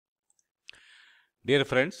Dear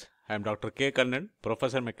friends, I am Dr. K. Kannan,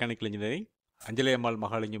 Professor Mechanical Engineering, Anjali Ammal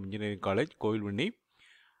Mahalingam Engineering College, Kovilvandi.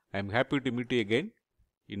 I am happy to meet you again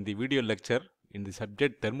in the video lecture in the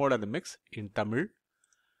subject Thermodynamics in Tamil.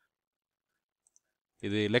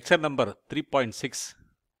 This is lecture number 3.6,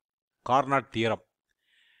 Carnot Theorem.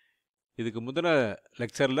 இதுக்கு முந்தின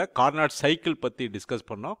லெக்சரில் Carnot cycle பற்றி discuss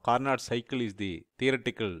பண்ணோம். Carnot cycle is the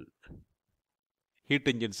theoretical heat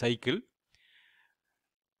engine cycle.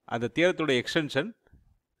 அந்த தியரத்தோட extension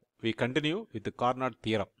we continue with the Carnot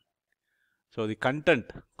Theorem. So the content,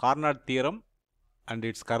 Carnot Theorem and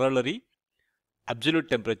its corollary, absolute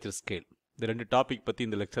temperature scale. இந்த ரெண்டு topic பற்றி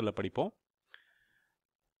இந்த லெக்சரில் படிப்போம்.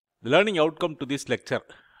 The learning outcome to this lecture,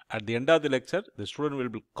 at the end of the lecture, the student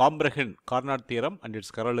will comprehend Carnot Theorem and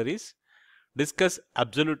its corollaries, discuss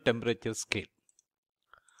absolute temperature scale.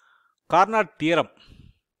 Carnot Theorem.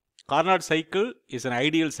 Carnot cycle is an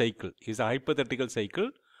ideal cycle, is a hypothetical cycle,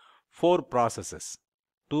 4 processes.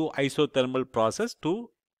 2 isothermal process, 2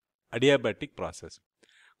 adiabatic process.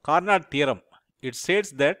 Carnot theorem, it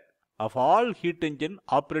states that of all heat engine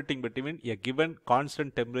operating between a given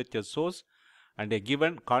constant temperature source and a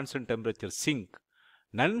given constant temperature sink,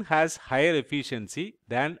 none has higher efficiency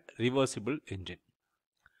than reversible engine.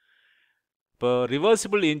 இப்போ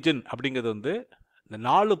reversible engine அப்படிங்கிறது வந்து இந்த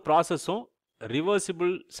 4 ப்ராசஸும்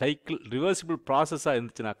reversible ப்ராசஸாக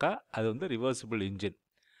இருந்துச்சுனாக்கா அது வந்து reversible engine.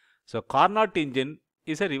 So Carnot engine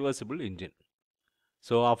is a reversible engine.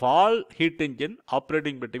 So of all heat engine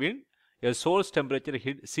operating between a source temperature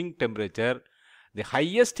and sink temperature, the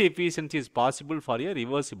highest efficiency is possible for a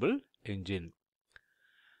reversible engine.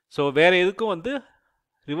 So வேற எதுக்கும் வந்து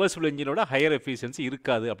reversible engine ஓட higher efficiency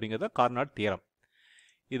இருக்காது அப்படிங்கிறத Carnot theorem.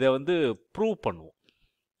 இதை வந்து prove பண்ணுவோம்.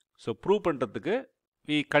 So prove பண்ணுறதுக்கு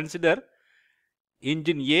we consider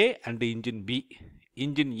engine A and engine B.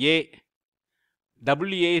 Engine A,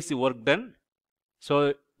 WA is the work done. So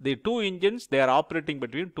the two engines, they are operating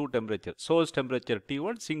between 2 temperatures, source temperature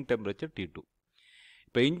T1, sink temperature T2.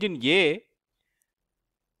 இப்போ engine A,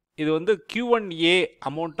 இது வந்து Q1A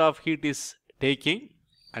amount of heat is taking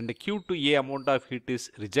and Q2A amount of heat is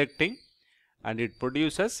rejecting and it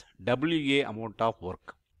produces WA amount of work.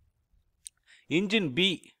 Engine B,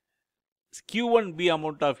 Q1B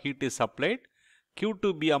amount of heat is supplied,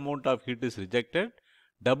 Q2B amount of heat is rejected,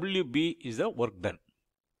 WB is the work done.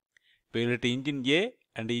 Engine A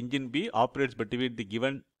and engine B operates between the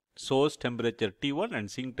given source temperature T1 and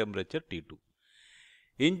sink temperature T2.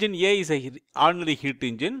 Engine A is a ordinary heat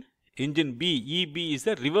engine. Engine B, EB, is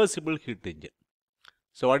the reversible heat engine.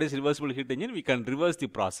 So what is reversible heat engine? We can reverse the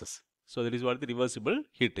process. So that is what the reversible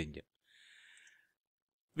heat engine.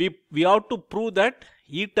 We have to prove that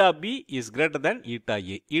eta B is greater than eta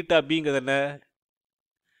A. Eta B is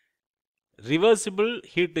reversible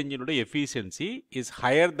heat engine efficiency is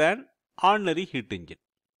higher than ordinary heat engine.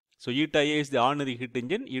 So eta A is the ordinary heat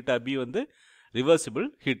engine, eta B வந்து reversible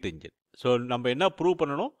heat engine. So நம்ம என்ன prove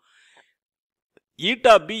பண்ணணும்?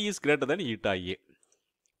 Eta B is greater than eta A.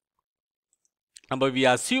 நம்ம we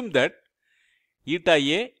assume that eta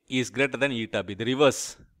A is greater than eta B. The reverse.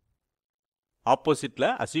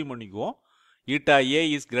 Oppositeல assume பண்ணிக்குவோம். Eta A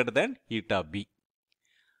is greater than eta B.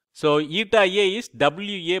 So eta A is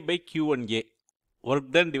WA by Q1A. Work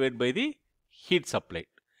done divided by the heat supplied.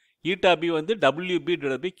 Eta B வந்து WB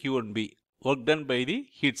divided by Q1B, work done by the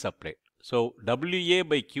heat supplied. So WA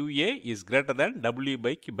by QA is greater than W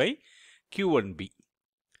by Q1B.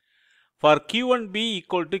 For Q1B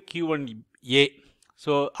equal to Q1A,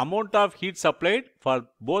 so amount of heat supplied for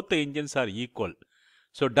both the engines are equal.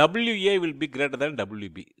 So WA will be greater than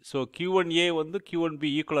WB. So Q1A வந்து Q1B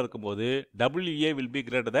equal இருக்கும்போது WA will be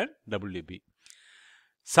greater than WB.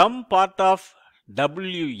 Some part of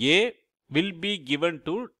WA will be given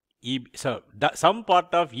to EB, so some part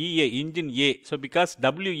of EA, engine A. So because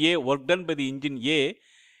WA, work done by the engine A,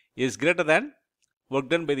 is greater than work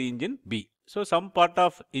done by the engine B. So some part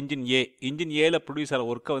of engine A la produce ஆகிற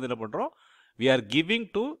ஒர்க்கை வந்து என்ன பண்ணுறோம்? We are giving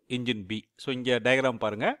to engine B. So இங்கே diagram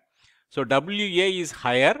பாருங்க. So WA is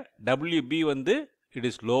higher, WB வந்து it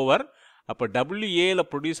is lower. அப்போ WA la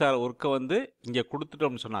produce ஆகிற ஒர்க்கை வந்து இங்கே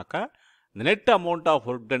கொடுத்துட்டோம்னு சொன்னாக்கா the net amount of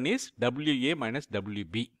work done is WA minus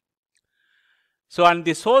WB. So and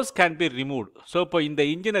the source can be removed. So இப்போ இந்த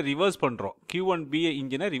இன்ஜினை ரிவர்ஸ் பண்ணுறோம், Q1B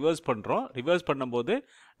இன்ஜினை ரிவர்ஸ் பண்ணுறோம். ரிவர்ஸ் பண்ணும்போது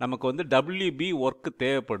நமக்கு வந்து WB ஒர்க்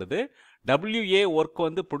தேவைப்படுது. WA ஒர்க்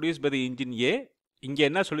வந்து produce by the engine A. இங்கே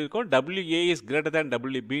என்ன சொல்லியிருக்கோம்? WA இஸ் கிரேட்டர் தேன்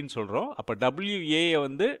WBன்னு சொல்கிறோம். அப்போ WA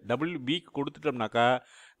வந்து WBக்கு கொடுத்துட்டோம்னாக்கா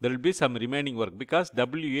there will be some remaining work because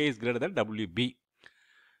WA is greater than WB.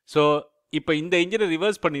 So இப்போ இந்த இன்ஜினை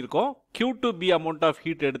ரிவர்ஸ் பண்ணியிருக்கோம். Q2B amount of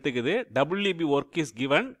heat எடுத்துக்குது. WB work is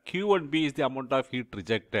given. Q1B is the amount of heat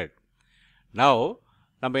rejected. Now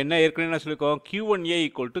நம்ம என்ன ஏற்கனவே என்ன சொல்லிருக்கோம், Q1A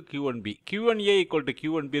equal to Q1B. Q1A equal to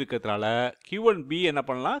Q1B இருக்கிறதுனால Q1B என்ன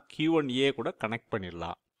பண்ணலாம், Q1A கூட கனெக்ட்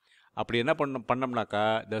பண்ணிடலாம். அப்படி என்ன பண்ணோம்னாக்கா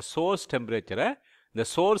இந்த சோர்ஸ் டெம்பரேச்சரை, இந்த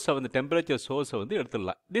சோர்ஸை வந்து டெம்பரேச்சர் சோர்ஸை வந்து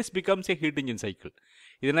எடுத்துடலாம். This becomes A heat engine cycle.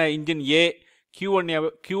 இதுனா engine A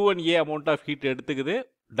Q1A amount of heat எடுத்துக்குது,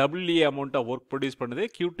 WA amount of work produce பண்ணுது,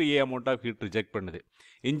 Q2A amount of heat reject பண்ணுது.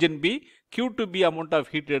 Engine B Q2B amount of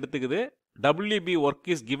heat எடுத்துக்குது, WB work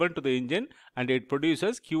is given to the engine and it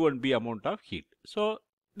produces Q1B amount of heat. So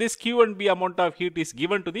this Q1B amount of heat is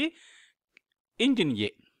given to the engine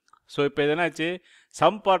A. So இப்போ எதனாச்சு,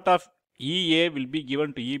 some part of EA will be given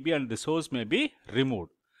to EB and the source may be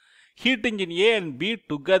removed. Heat engine A and B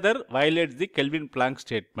together violates the Kelvin-Planck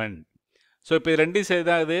statement. So இப்போ ரெண்டு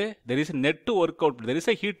சேர்ந்தாது, there is a net to work output. There is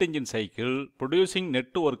a heat engine cycle producing net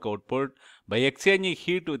to work output by exchanging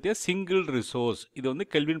heat with a single resource. இது வந்து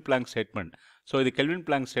Kelvin-Planck statement. So இது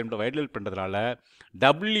Kelvin-Planck statement violate பண்றதுனால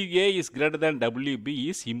WA is greater than WB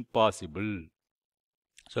is impossible.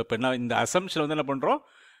 So இப்போ என்ன இந்த assumption வந்து என்ன பண்றோம்,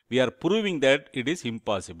 we are proving that it is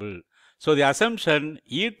impossible. So the assumption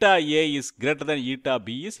eta A is greater than eta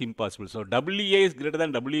B is impossible. So WA is greater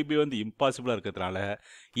than WB வந்து impossible இருக்கிறதுனால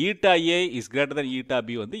eta A is greater than eta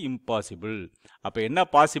B வந்து impossible. அப்போ என்ன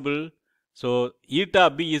possible? So eta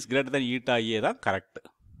B is greater than eta A தான் correct.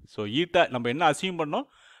 So eta நம்ம என்ன assume பண்ணோம்,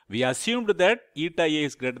 we assumed that eta A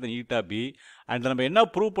is greater than eta B and நம்ம என்ன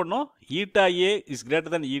prove பண்ணோம், eta A is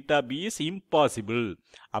greater than eta B is impossible.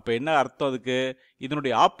 அப்போ என்ன அர்த்தம் அதுக்கு,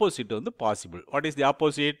 இதனுடைய ஆப்போசிட் வந்து possible. What is the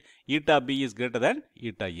opposite? Eta B is greater than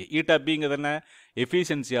eta A. Eta B ங்கிறது என்ன,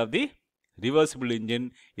 efficiency of the reversible engine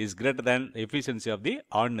is greater than efficiency of the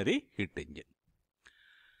ordinary heat engine.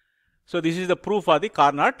 So this is the proof of the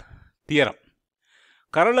Carnot theorem.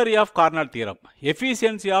 Corollary of Carnot theorem.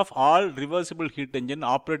 Efficiency of all reversible heat engine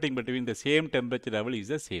operating between the same temperature level is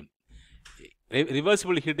the same.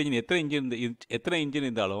 Reversible heat engine எத்தனை engine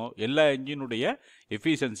இருந்தாலும் எல்லா இன்ஜினுடைய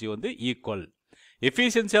efficiency வந்து equal.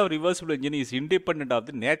 Efficiency of reversible engine is independent of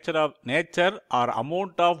the nature or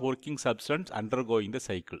amount of working substance undergoing the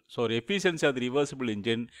cycle. So efficiency of the reversible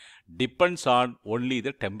engine depends on only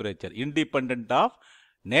the temperature, independent of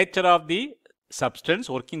nature of the substance,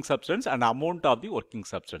 working substance and amount of the working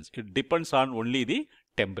substance. It depends on only the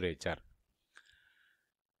temperature.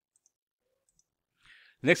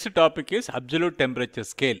 Next topic is absolute temperature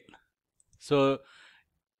scale. So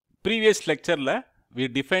previous lecture la we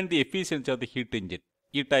defined the efficiency of the heat engine,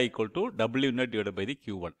 eta equal to W net divided by the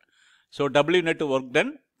Q1. So W net work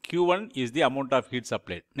done, Q1 is the amount of heat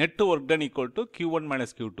supplied. Net to work done equal to Q1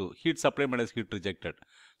 minus Q2, heat supplied minus heat rejected.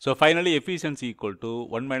 So finally efficiency equal to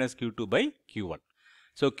 1 minus Q2 by Q1.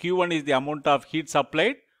 So Q1 is the amount of heat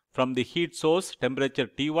supplied from the heat source temperature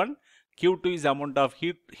T1. Q2 is the amount of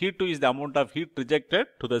heat2 is the amount of heat rejected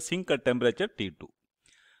to the sink at temperature T2.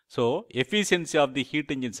 So efficiency of the heat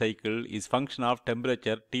engine cycle is function of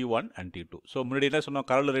temperature T1 and T2. So முன்னாடி என்ன சொன்னோம்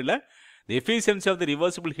corollary-ல, the efficiency of the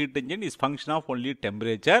reversible heat engine is function of only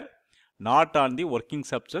temperature, not on the working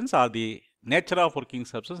substance or the nature of working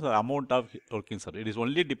substance or amount of working substance. It is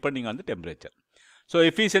only depending on the temperature. So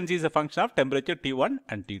efficiency is a function of temperature T1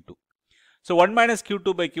 and T2. So 1 minus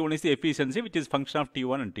Q2 by Q1 is the efficiency which is function of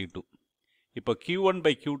T1 and T2. இப்போ Q1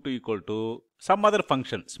 by Q2 equal to some other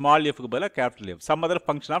function, small f க்கு பதிலா capital F, some other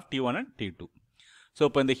function of T1 and T2. So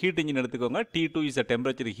இப்போ இந்த heat engine எடுத்துக்கோங்க, T2 is the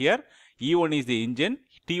temperature here, E1 is the engine,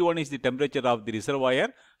 T1 is the temperature of the reservoir.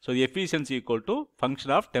 So the efficiency equal to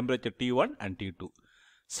function of temperature T1 and T2.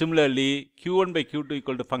 Similarly, Q1 by Q2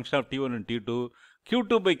 equal to function of T1 and T2,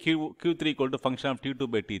 Q2 by Q3 equal to function of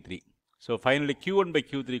T2 by T3. So finally Q1 by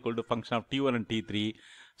Q3 equal to function of T1 and T3.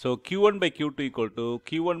 So Q1 by Q2 equal to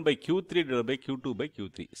Q1 by Q3 divided by Q2 by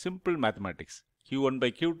Q3. Simple mathematics. Q1 by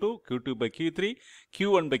Q2, Q2 by Q3,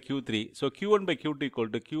 Q1 by Q3. So Q1 by Q2 equal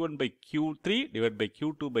to Q1 by Q3 divided by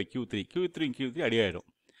Q2 by Q3. Q3 and Q3 அடியாயிடும்.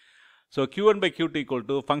 So Q1 by Q2 equal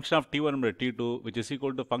to function of T1 by T2 which is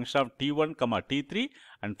equal to function of T1 comma T3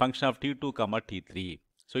 and function of T2 comma T3.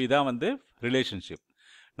 So இதான் வந்து relationship.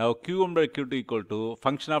 Now Q1 by Q2 equal to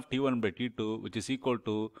function of T1 by T2 which is equal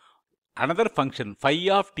to another function phi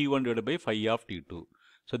of T1 divided by phi of T2.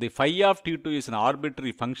 So the phi of T2 is an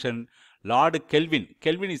arbitrary function. Lord Kelvin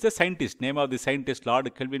is the scientist, name of the scientist Lord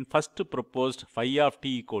Kelvin first proposed phi of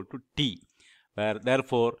T equal to T, where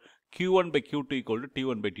therefore Q1 by Q2 equal to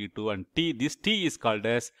T1 by T2 and this T is called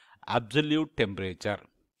as absolute temperature.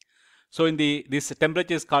 So in this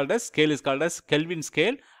temperature is called as, scale is called as Kelvin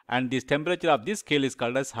scale and this temperature of this scale is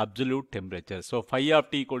called as absolute temperature. So phi of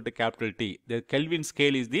t equal to capital T. The Kelvin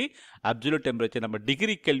scale is the absolute temperature. நம்ம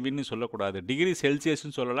degree கெல்வின்னு சொல்லக்கூடாது, degree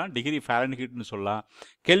செல்சியஸ்னு சொல்லலாம், degree ஃபாரன்ஹீட்னு சொல்லலாம்.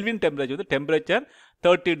 Kelvin temperature வந்து temperature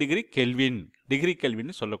 30 degree kelvin, degree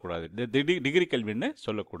கெல்வின்னு சொல்லக்கூடாது, degree கெல்வின்னு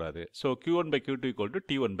சொல்லக்கூடாது. So Q1 by Q2 equal to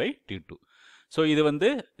T1 by T2. So இது வந்து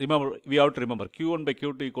remember, we have to remember Q1 by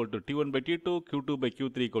Q2 equal to T1 by T2, Q2 by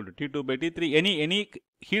Q3 equal to T2 by T3. Any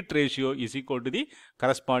heat ratio is equal to the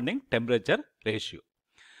corresponding temperature ratio.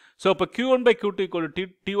 So இப்போ Q1 by Q2 equal to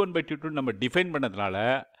T1 by T2 நம்ம define பண்ணதுனால,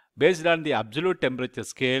 based on the absolute temperature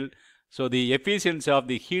scale, so the efficiency of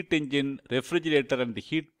the heat engine, refrigerator and the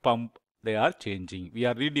heat pump, they are changing. We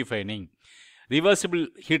are redefining. Reversible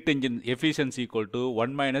heat engine efficiency equal to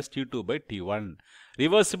 1 minus T2 by T1.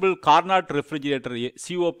 Reversible Carnot refrigerator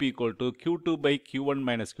COP equal to Q2 by Q1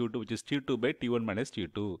 minus Q2, which is T2 by T1 minus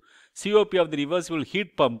T2. COP of the reversible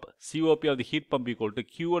heat pump, COP of the heat pump equal to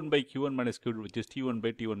Q1 by Q1 minus Q2, which is T1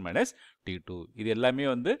 by T1 minus T2. இது எல்லாமே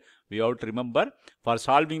வந்து we have to remember for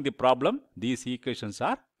solving the problem. These equations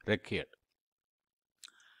are required.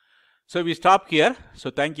 So we stop here. So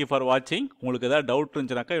thank you for watching. உங்களுக்கு ஏதாவது doubt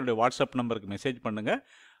இருந்துச்சுனாக்கா என்னுடைய WhatsApp நம்பருக்கு message பண்ணுங்க.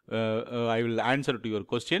 I will answer to your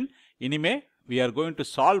question. இனிமே we are going to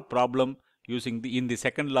solve problem using in the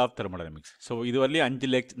second law of thermodynamics. So இதுவரையிலும்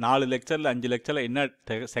 4 லெக்சரில் 5 லெக்சரில் என்ன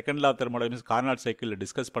second law of thermodynamics Carnot சைக்கிளில்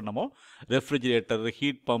டிஸ்கஸ் பண்ணமோ, refrigerator,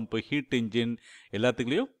 heat pump, heat engine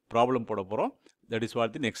எல்லாத்துக்குலேயும் problem போட போகிறோம். That is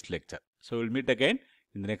what the next lecture. So we'll meet again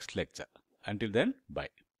in the next lecture. Until then,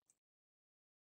 bye.